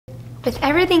With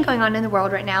everything going on in the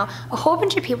world right now, a whole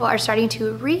bunch of people are starting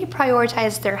to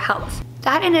reprioritize their health.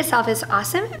 That in itself is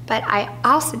awesome, but I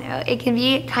also know it can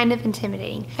be kind of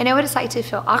intimidating. I know what it's like to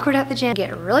feel awkward at the gym,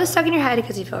 get really stuck in your head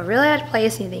because you feel really out of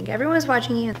place and you think everyone's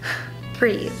watching you.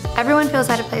 Breathe. Everyone feels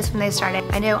out of place when they started.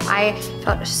 I know I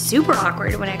felt super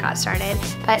awkward when I got started,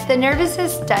 but the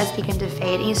nervousness does begin to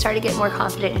fade and you start to get more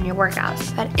confident in your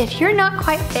workouts. But if you're not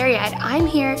quite there yet, I'm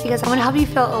here because I want to help you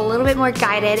feel a little bit more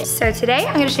guided. So today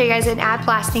I'm going to show you guys an ab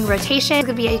blasting rotation. It's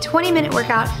going to be a 20-minute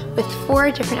workout with 4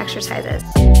 different exercises.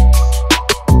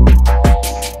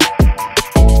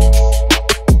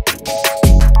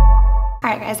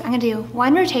 Alright guys, I'm going to do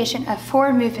one rotation of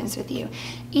 4 movements with you.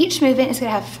 Each movement is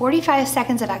going to have 45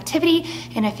 seconds of activity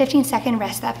and a 15-second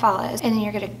rest that follows. And then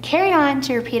you're going to carry on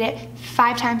to repeat it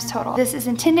 5 times total. This is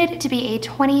intended to be a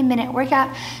 20-minute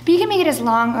workout, but you can make it as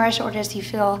long or as short as you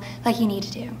feel like you need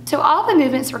to do. So all the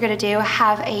movements we're going to do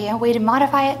have a way to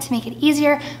modify it to make it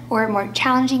easier or more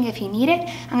challenging if you need it.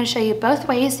 I'm going to show you both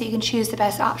ways so you can choose the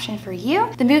best option for you.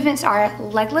 The movements are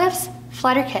leg lifts,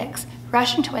 flutter kicks,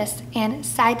 Russian twists, and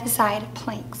side-to-side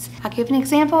planks. I'll give an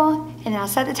example, and then I'll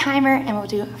set the timer, and we'll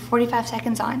do 45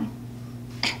 seconds on.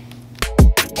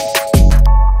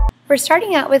 We're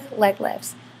starting out with leg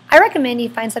lifts. I recommend you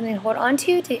find something to hold on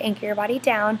to anchor your body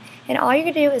down, and all you're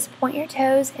gonna do is point your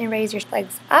toes and raise your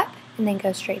legs up, and then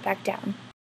go straight back down.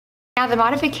 Now the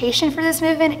modification for this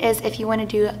movement is if you want to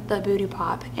do the booty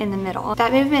pop in the middle.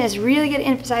 That movement is really going to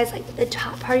emphasize like the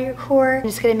top part of your core. I'm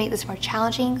just going to make this more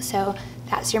challenging, so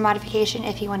that's your modification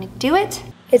if you want to do it.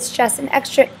 It's just an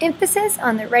extra emphasis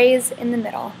on the raise in the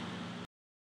middle.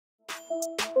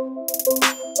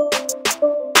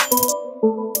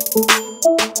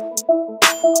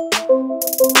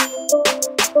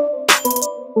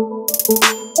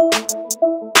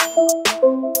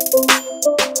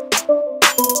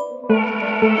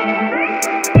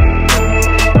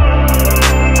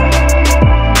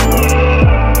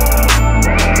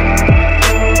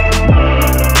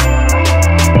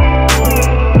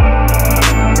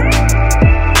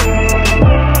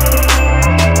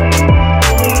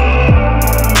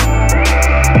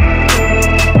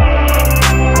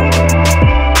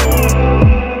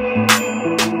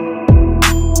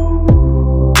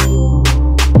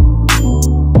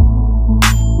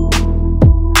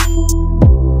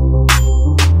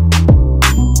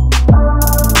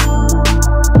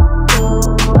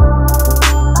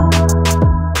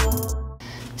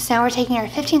 Now we're taking our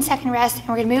 15-second rest and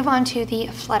we're going to move on to the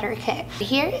flutter kick.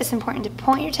 Here it's important to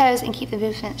point your toes and keep the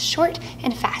movement short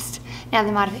and fast. Now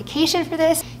the modification for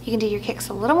this, you can do your kicks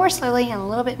a little more slowly and a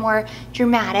little bit more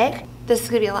dramatic. This is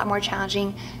going to be a lot more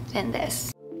challenging than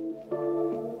this.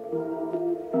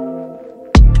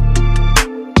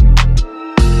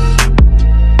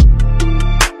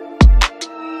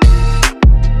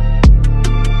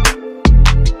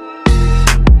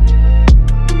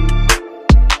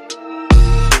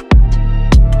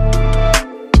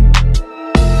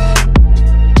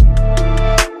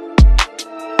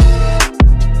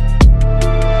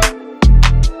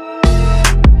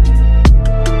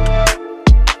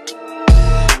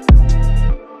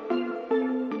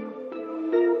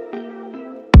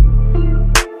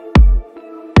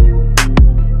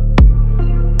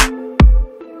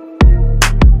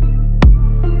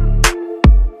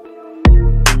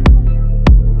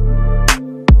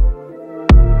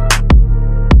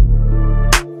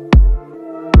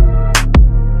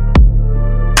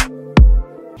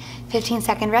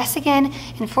 Fifteen-second rest again,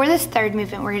 and for this third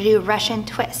movement we're going to do Russian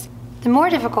twist. The more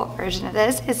difficult version of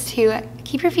this is to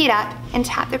keep your feet up and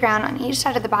tap the ground on each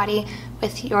side of the body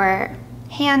with your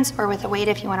hands or with a weight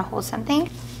if you want to hold something.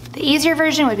 The easier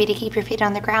version would be to keep your feet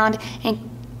on the ground, and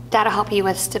that'll help you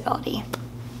with stability.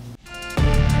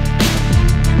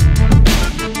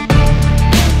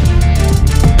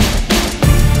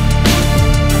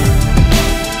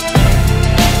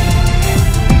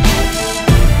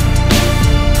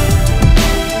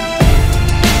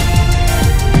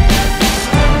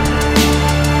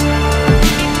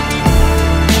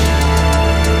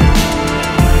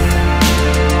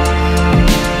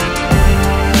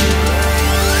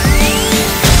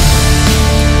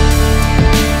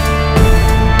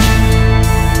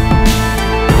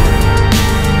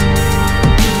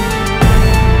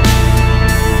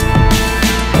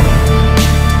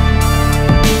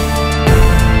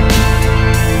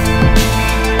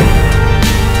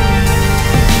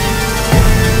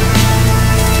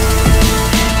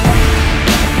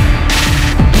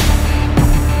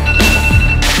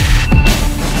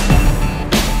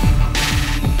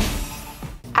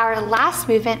 last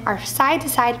movement are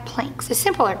side-to-side planks. The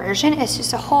simpler version is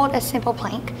just to hold a simple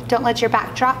plank. Don't let your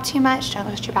back drop too much. Don't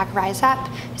let your back rise up.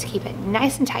 Just keep it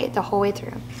nice and tight the whole way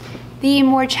through. The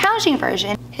more challenging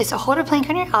version is to hold a plank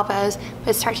on your elbows,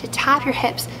 but start to tap your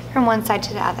hips from one side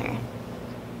to the other.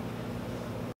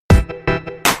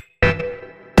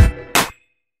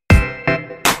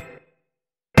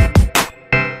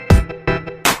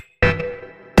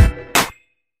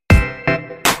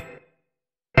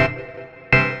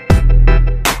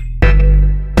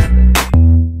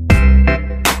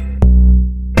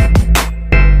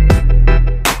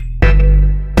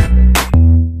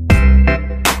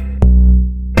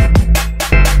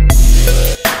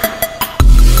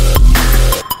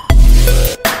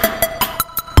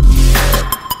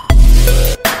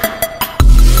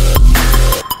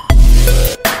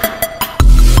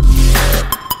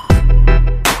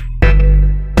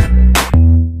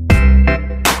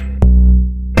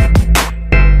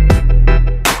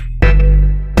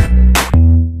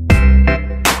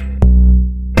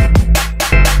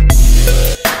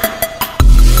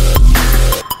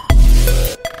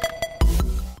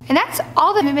 And that's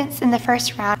all the movements in the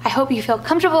first round. I hope you feel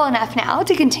comfortable enough now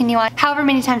to continue on however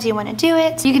many times you want to do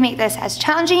it. You can make this as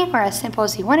challenging or as simple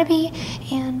as you want to be,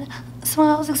 and so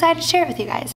I was excited to share it with you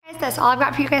guys. That's all I've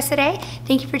got for you guys today.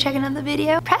 Thank you for checking out the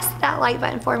video. Press that like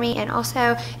button for me, and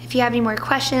also if you have any more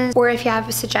questions or if you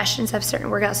have suggestions of certain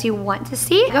workouts you want to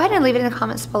see, go ahead and leave it in the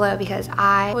comments below, because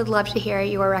I would love to hear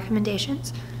your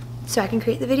recommendations so I can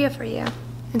create the video for you.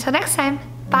 Until next time,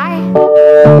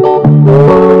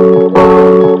 bye.